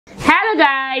Hello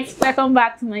guys, welcome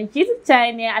back to my YouTube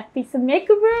channel at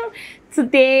Mocambo.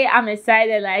 Today I'm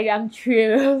excited, like I'm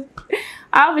thrilled.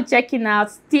 I'll be checking out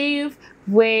Stevie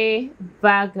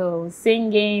Vaughan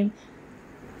singing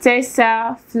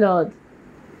Tessa Flood.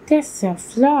 Live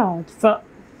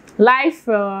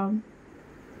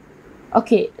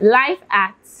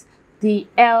at the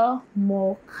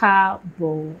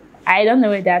Mocambo. I don't know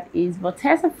where that is, but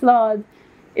Tessa Flood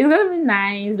is gonna be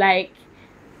nice. Like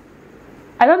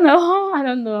I don't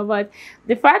know, but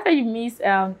the fact that you miss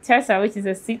Tessa, which is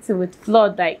a city with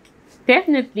flood, like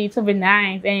definitely it will be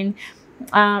nice. And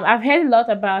I've heard a lot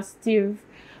about Steve,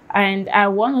 and I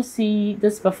want to see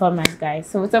this performance, guys.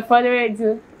 So without further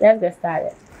ado, let's get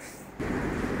started.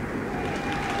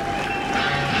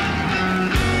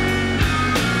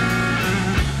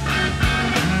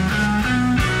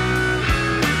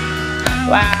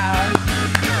 Wow.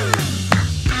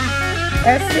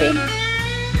 Let's see.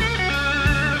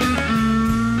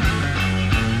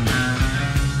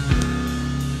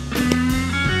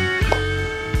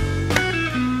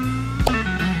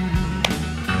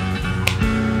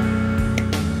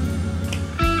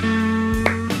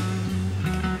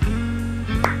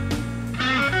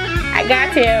 I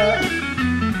got you.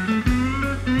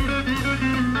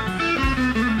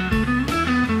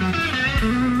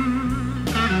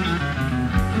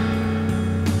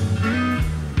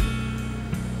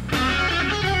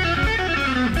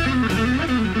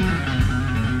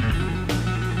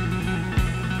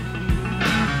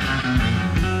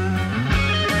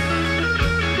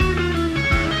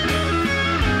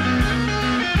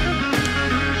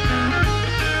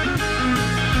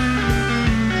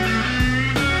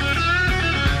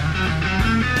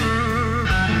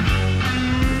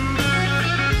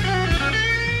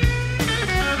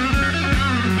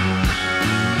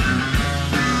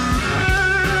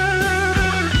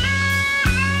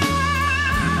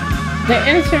 The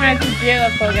instrument is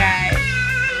beautiful, guys.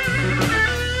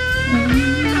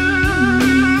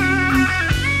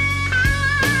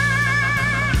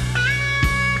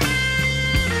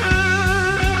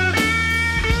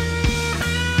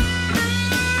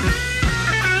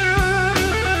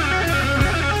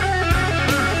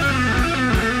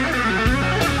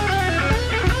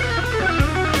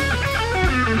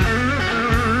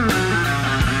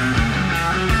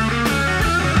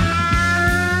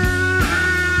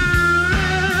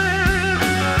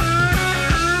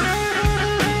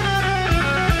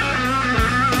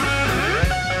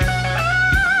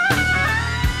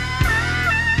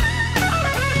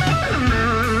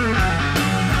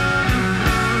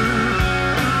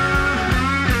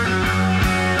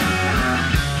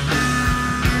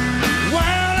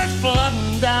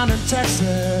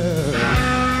 Texas,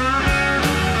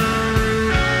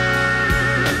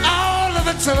 all of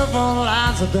the telephone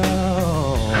lines are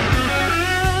down.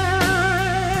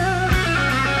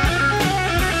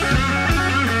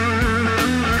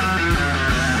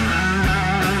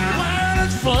 Well,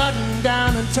 it's flooding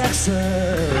down in Texas.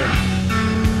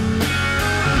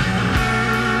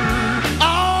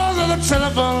 All of the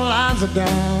telephone lines are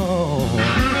down.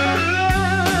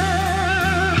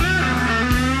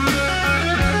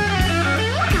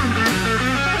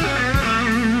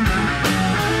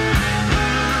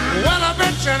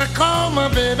 Trying to call my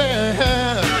baby.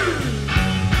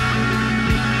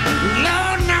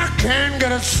 Lord, I can't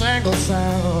get a single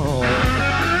sound.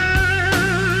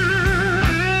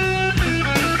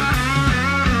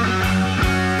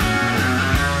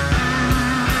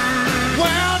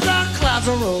 Well, dark clouds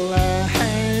are rolling.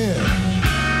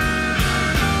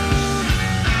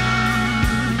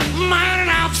 Man,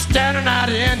 I'm standing out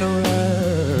in the road.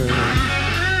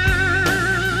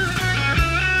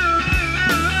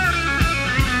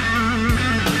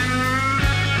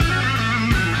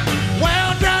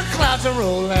 Clouds are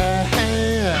rolling.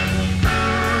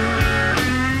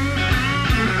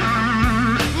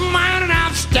 Mine and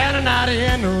I'm standing out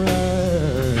in the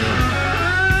road.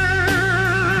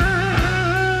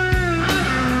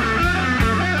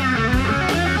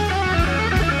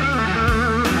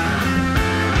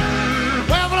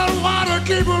 Well, the water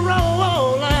keep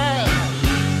rolling.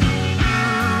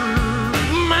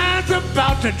 Mine's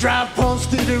about to drive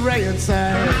post Stevie Ray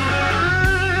inside.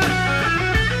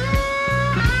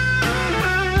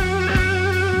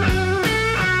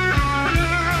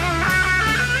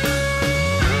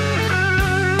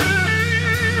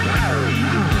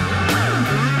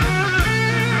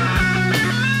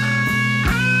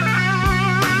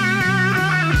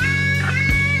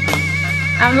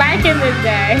 I'm liking this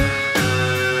guy.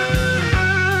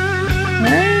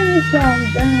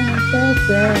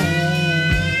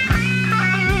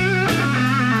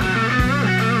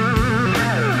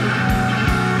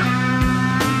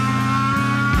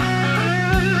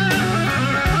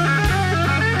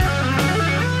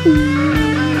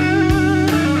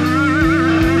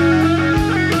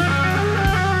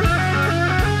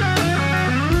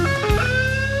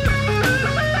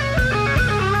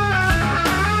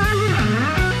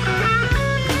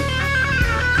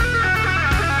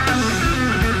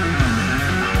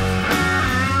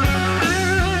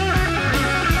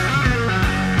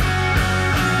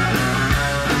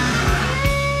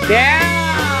 Yeah,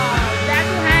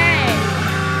 that's nice.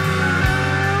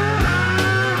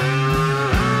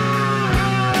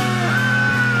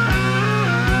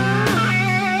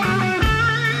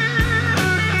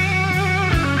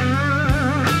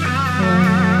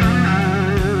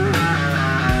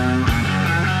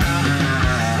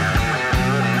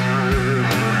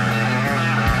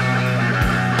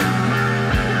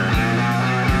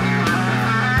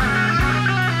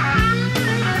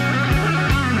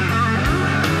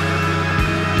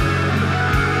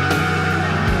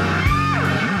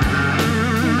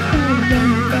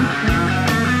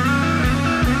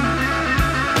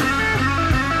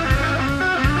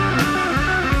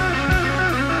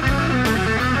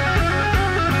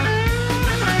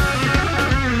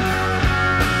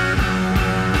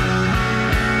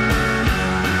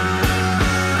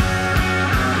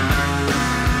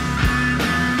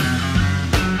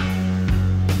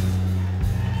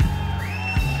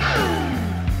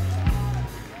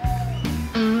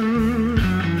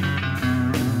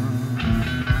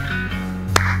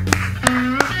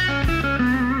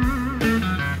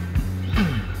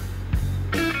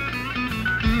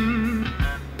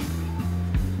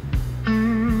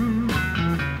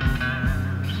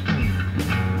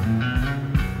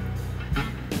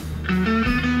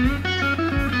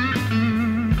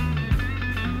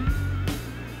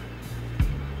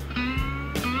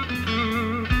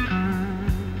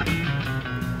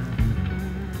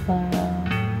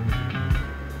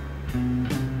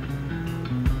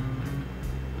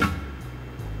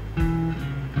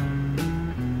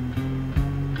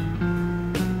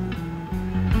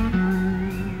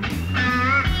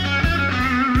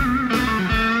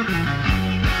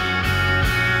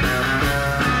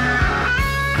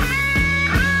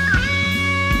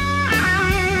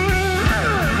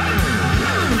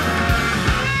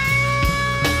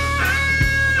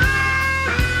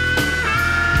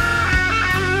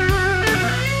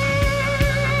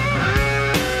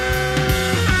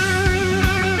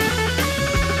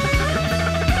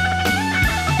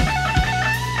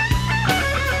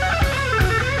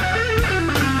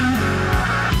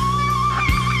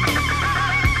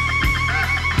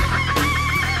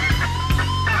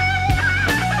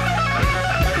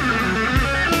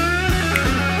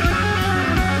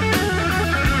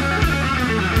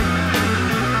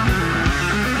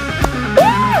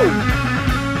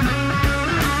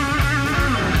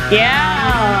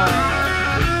 Yeah,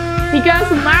 because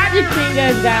magic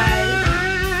fingers, guys.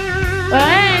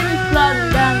 When it's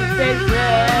flooding down the stairs,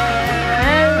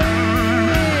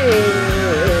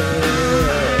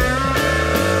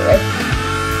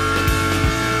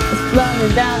 it's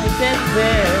flooding down the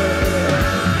stairs.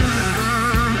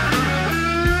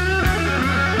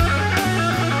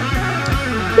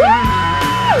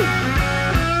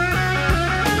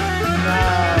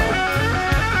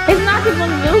 It's not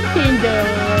even looking though.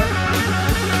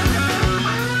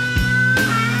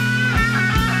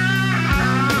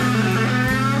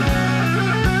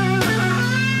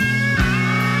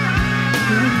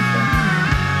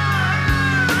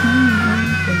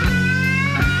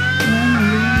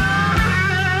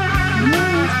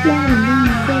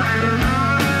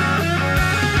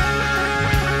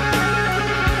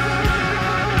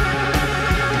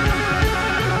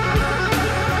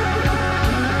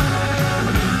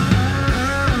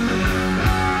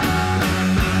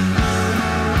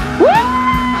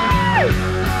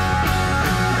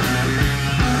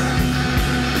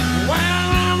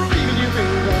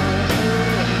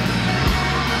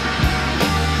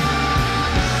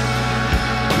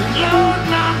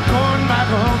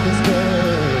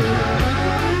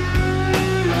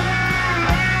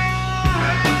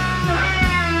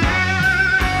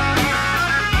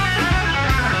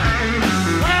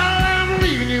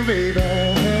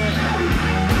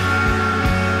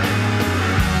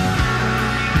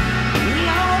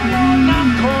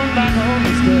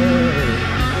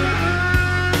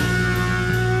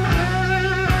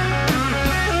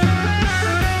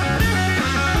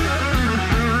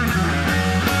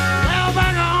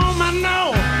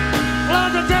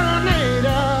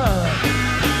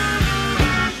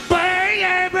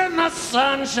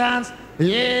 Sun shines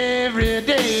every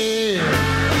day.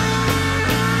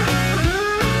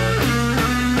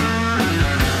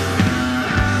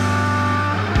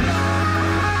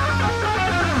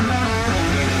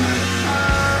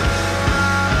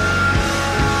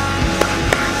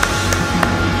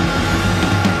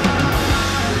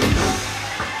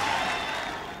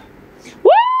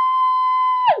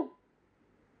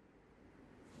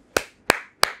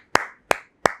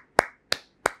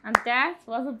 And that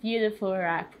was a beautiful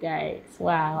rap, guys.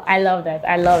 Wow, I love that.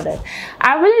 I love that.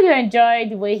 I really do enjoy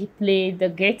the way he played the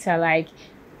guitar. Like,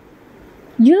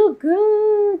 You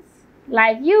good.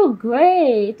 Like you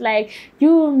great. Like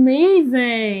you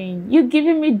amazing. You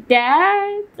giving me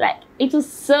that. Like it was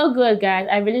so good, guys.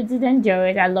 I really did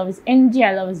enjoy it. I love his energy.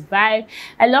 I love his vibe.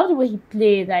 I love the way he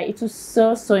played. Like it was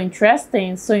so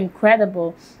interesting, so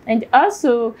incredible. And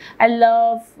also I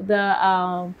love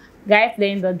the guy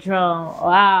playing the drum.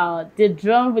 Wow, the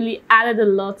drum really added a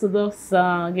lot to the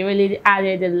song. It really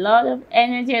added a lot of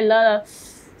energy, a lot of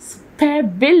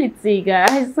ability,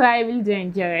 guys. So I really do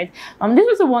enjoy it. This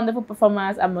was a wonderful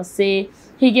performance, I must say.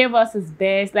 He gave us his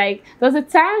best. Like there was a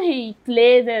time he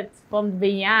played it from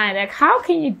behind. Like how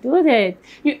can you do that?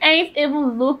 You ain't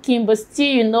even looking, but still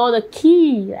you know the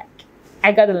key. Like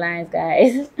I got the lines,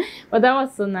 guys. But that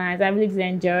was so nice. I really did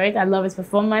enjoy it. I love his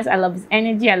performance. I love his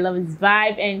energy. I love his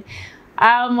vibe. And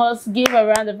I must give a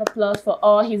round of applause for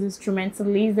all his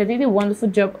instrumentalists. They did a wonderful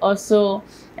job also.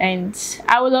 And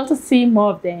I would love to see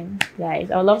more of them, guys.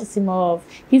 I would love to see more of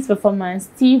his performance.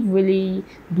 Steve really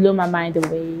blew my mind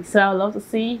away. So I would love to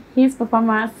see his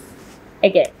performance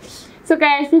again. So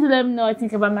guys, please let me know what you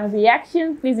think about my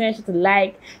reaction. Please make sure to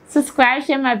like, subscribe,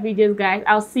 share my videos, guys.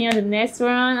 I'll see you on the next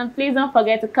one. And please don't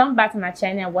forget to come back to my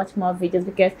channel and watch more videos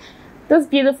because those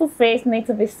beautiful faces need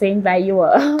to be seen by you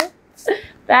all.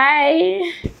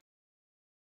 Bye.